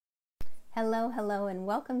Hello, hello, and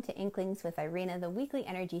welcome to Inklings with Irina, the weekly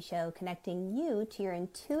energy show connecting you to your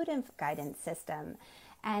intuitive guidance system.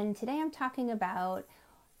 And today I'm talking about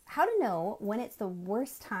how to know when it's the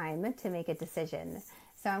worst time to make a decision.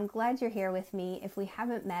 So I'm glad you're here with me. If we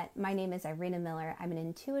haven't met, my name is Irina Miller. I'm an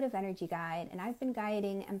intuitive energy guide, and I've been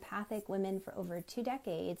guiding empathic women for over 2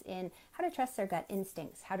 decades in how to trust their gut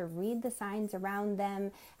instincts, how to read the signs around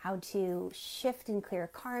them, how to shift and clear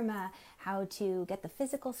karma, how to get the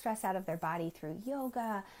physical stress out of their body through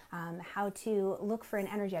yoga, how to look for an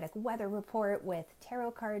energetic weather report with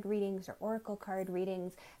tarot card readings or oracle card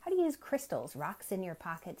readings, how to use crystals, rocks in your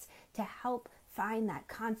pockets to help find that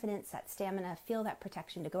confidence, that stamina, feel that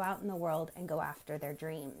protection to go out in the world and go after their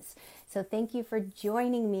dreams. So thank you for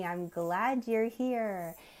joining me. I'm glad you're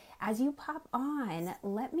here. As you pop on,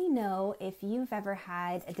 let me know if you've ever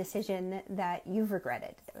had a decision that you've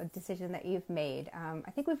regretted, a decision that you've made.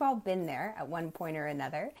 I think we've all been there at one point or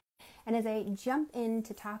another. And as I jump in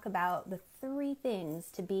to talk about the 3 things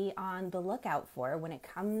to be on the lookout for when it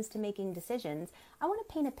comes to making decisions, I want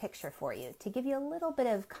to paint a picture for you to give you a little bit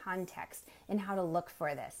of context in how to look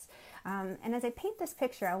for this. And as I paint this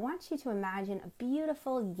picture, I want you to imagine a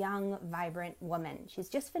beautiful, young, vibrant woman. She's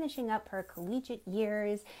just finishing up her collegiate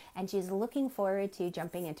years and she's looking forward to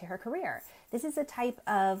jumping into her career. This is a type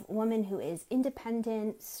of woman who is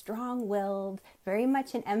independent, strong-willed, very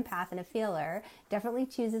much an empath and a feeler, definitely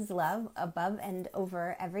chooses love above and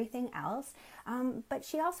over everything else, but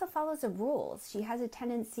she also follows the rules. She has a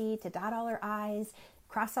tendency to dot all her I's,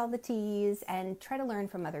 cross all the T's, and try to learn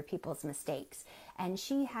from other people's mistakes. And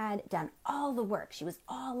she had done all the work. She was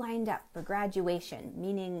all lined up for graduation,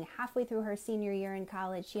 meaning halfway through her senior year in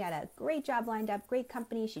college, she had a great job lined up, great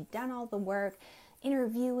company, she'd done all the work,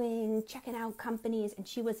 interviewing, checking out companies, and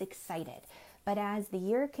she was excited. But as the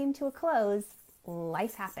year came to a close,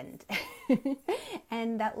 life happened.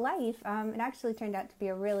 And that life, it actually turned out to be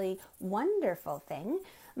a really wonderful thing.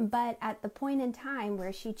 But at the point in time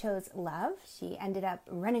where she chose love, she ended up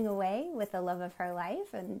running away with the love of her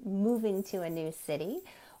life and moving to a new city.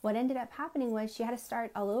 What ended up happening was she had to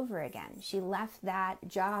start all over again. She left that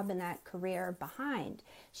job and that career behind.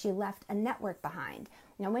 She left a network behind.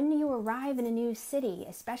 Now, when you arrive in a new city,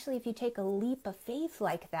 especially if you take a leap of faith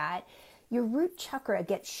like that, your root chakra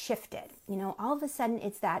gets shifted. All of a sudden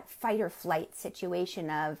it's that fight or flight situation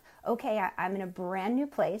of, okay, I'm in a brand new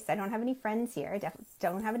place. I don't have any friends here.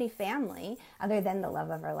 Don't have any family other than the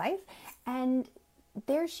love of her life. And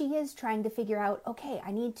there she is trying to figure out, okay,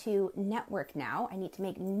 I need to network now. I need to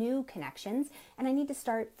make new connections and I need to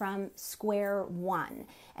start from square one.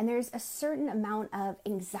 And there's a certain amount of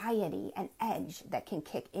anxiety and edge that can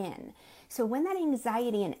kick in. So when that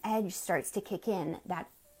anxiety and edge starts to kick in, that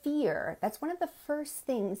fear, that's one of the first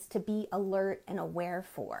things to be alert and aware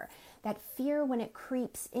for. That fear, when it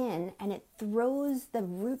creeps in and it throws the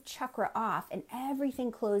root chakra off and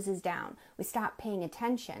everything closes down, we stop paying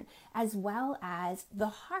attention, as well as the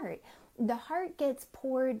heart. The heart gets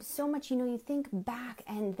poured so much, you think back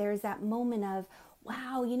and there's that moment of,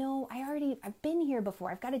 wow, I've been here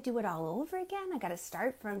before. I've got to do it all over again. I got to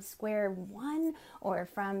start from square one or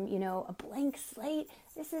from, a blank slate.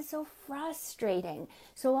 This is so frustrating.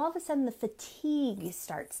 So all of a sudden the fatigue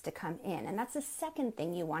starts to come in. And that's the second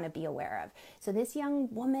thing you want to be aware of. So this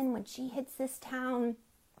young woman, when she hits this town,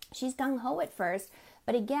 she's gung-ho at first.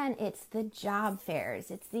 But again, it's the job fairs,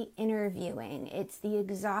 it's the interviewing, it's the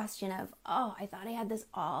exhaustion of, oh, I thought I had this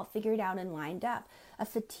all figured out and lined up. A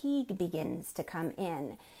fatigue begins to come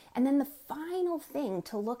in. And then the final thing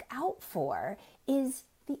to look out for is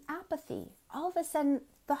the apathy. All of a sudden,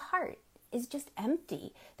 the heart is just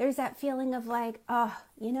empty. There's that feeling of like, oh,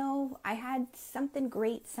 I had something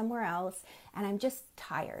great somewhere else and I'm just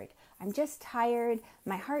tired. I'm just tired.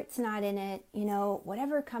 My heart's not in it,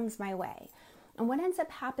 whatever comes my way. And what ends up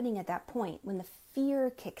happening at that point, when the fear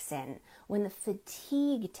kicks in, when the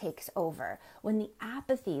fatigue takes over, when the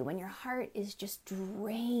apathy, when your heart is just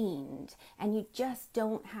drained and you just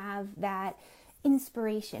don't have that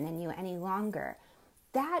inspiration in you any longer,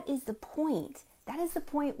 that is the point. That is the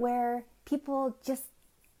point where people just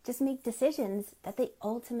make decisions that they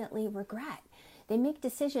ultimately regret. They make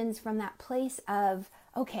decisions from that place of,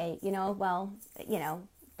 okay,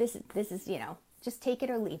 this is, just take it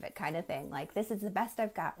or leave it kind of thing. Like, this is the best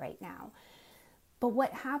I've got right now. But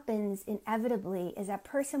what happens inevitably is that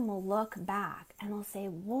person will look back and they'll say,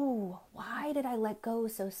 whoa, why did I let go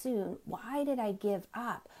so soon? Why did I give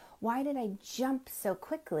up? Why did I jump so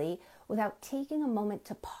quickly without taking a moment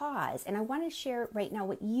to pause? And I want to share right now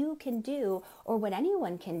what you can do, or what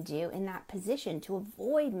anyone can do in that position to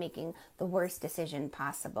avoid making the worst decision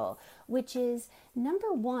possible, which is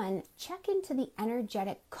number one, check into the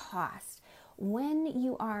energetic cost. When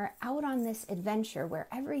you are out on this adventure,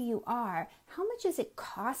 wherever you are, how much is it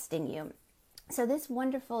costing you? So this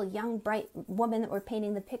wonderful young bright woman that we're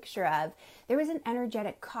painting the picture of, there was an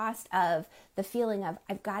energetic cost of the feeling of,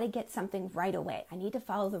 I've got to get something right away. I need to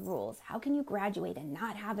follow the rules. How can you graduate and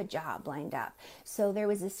not have a job lined up? So there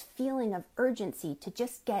was this feeling of urgency to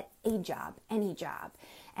just get a job, any job.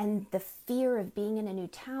 And the fear of being in a new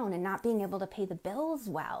town and not being able to pay the bills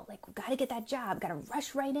well. Like, we've got to get that job, got to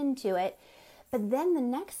rush right into it. But then the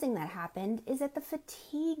next thing that happened is that the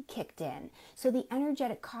fatigue kicked in. So the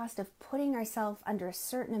energetic cost of putting ourselves under a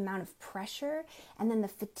certain amount of pressure, and then the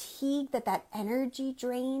fatigue that energy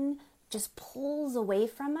drain just pulls away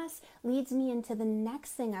from us, leads me into the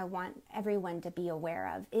next thing I want everyone to be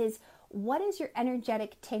aware of is, what is your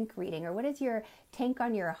energetic tank reading, or what is your tank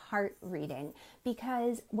on your heart reading?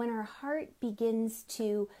 Because when our heart begins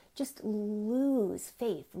to just lose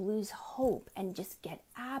faith, lose hope, and just get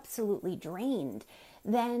absolutely drained,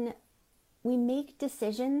 then we make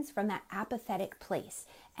decisions from that apathetic place,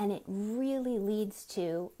 and it really leads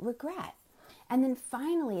to regret. And then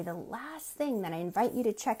finally, the last thing that I invite you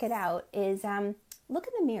to check it out is look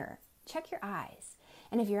in the mirror, check your eyes.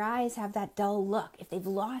 And if your eyes have that dull look, if they've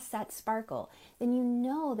lost that sparkle, then you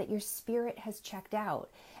know that your spirit has checked out.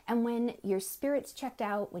 And when your spirit's checked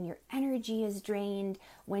out, when your energy is drained,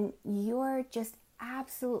 when you're just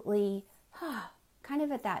absolutely kind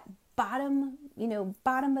of at that bottom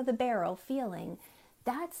of the barrel feeling,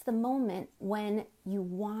 that's the moment when you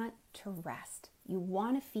want to rest. You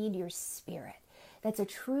want to feed your spirit. That's a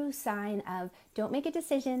true sign of, don't make a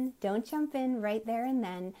decision, don't jump in right there and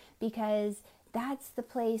then, because that's the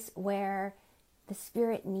place where the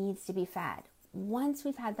spirit needs to be fed. Once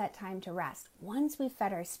we've had that time to rest, once we've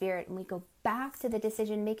fed our spirit and we go back to the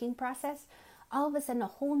decision-making process, all of a sudden a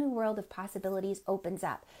whole new world of possibilities opens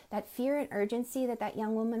up. That fear and urgency that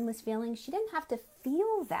young woman was feeling, she didn't have to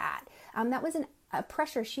feel that. That was a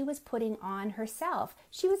pressure she was putting on herself.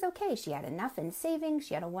 She was okay. She had enough in savings.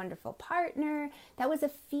 She had a wonderful partner. That was a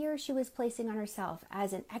fear she was placing on herself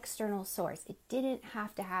as an external source. It didn't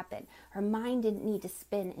have to happen. Her mind didn't need to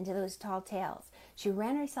spin into those tall tales. She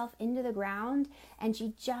ran herself into the ground, and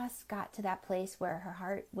she just got to that place where her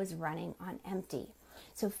heart was running on empty.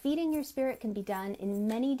 So feeding your spirit can be done in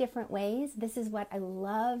many different ways. This is what I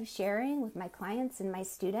love sharing with my clients and my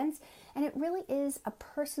students, and it really is a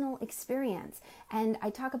personal experience. And I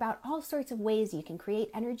talk about all sorts of ways you can create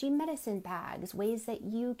energy medicine bags, ways that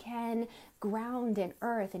you can ground in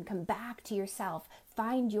earth and come back to yourself,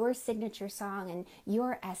 find your signature song and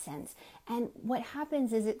your essence. And what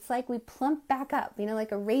happens is, it's like we plump back up,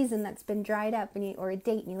 like a raisin that's been dried up, or a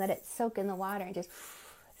date, and you let it soak in the water and just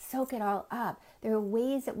soak it all up. There are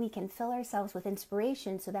ways that we can fill ourselves with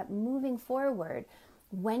inspiration so that moving forward,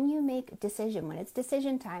 when you make a decision, when it's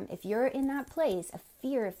decision time, if you're in that place of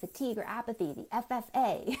fear, fatigue, or apathy, the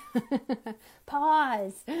FFA,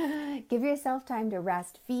 pause, give yourself time to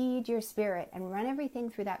rest, feed your spirit, and run everything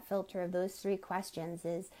through that filter of those three questions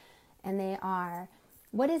and they are,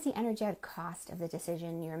 what is the energetic cost of the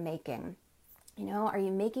decision you're making? Are you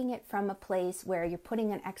making it from a place where you're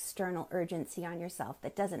putting an external urgency on yourself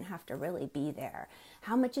that doesn't have to really be there?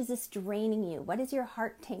 How much is this draining you? What is your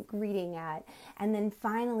heart tank reading at? And then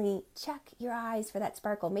finally, check your eyes for that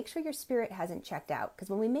sparkle. Make sure your spirit hasn't checked out, because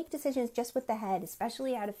when we make decisions just with the head,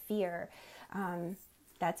 especially out of fear,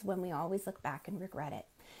 that's when we always look back and regret it.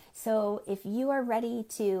 So if you are ready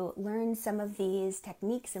to learn some of these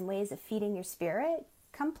techniques and ways of feeding your spirit,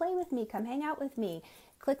 come play with me, come hang out with me.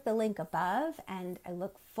 Click the link above, and I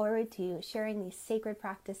look forward to sharing these sacred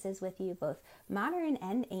practices with you, both modern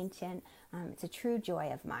and ancient. It's a true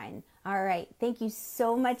joy of mine. All right, thank you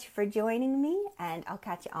so much for joining me, and I'll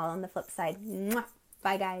catch you all on the flip side. Mwah!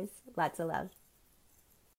 Bye, guys. Lots of love.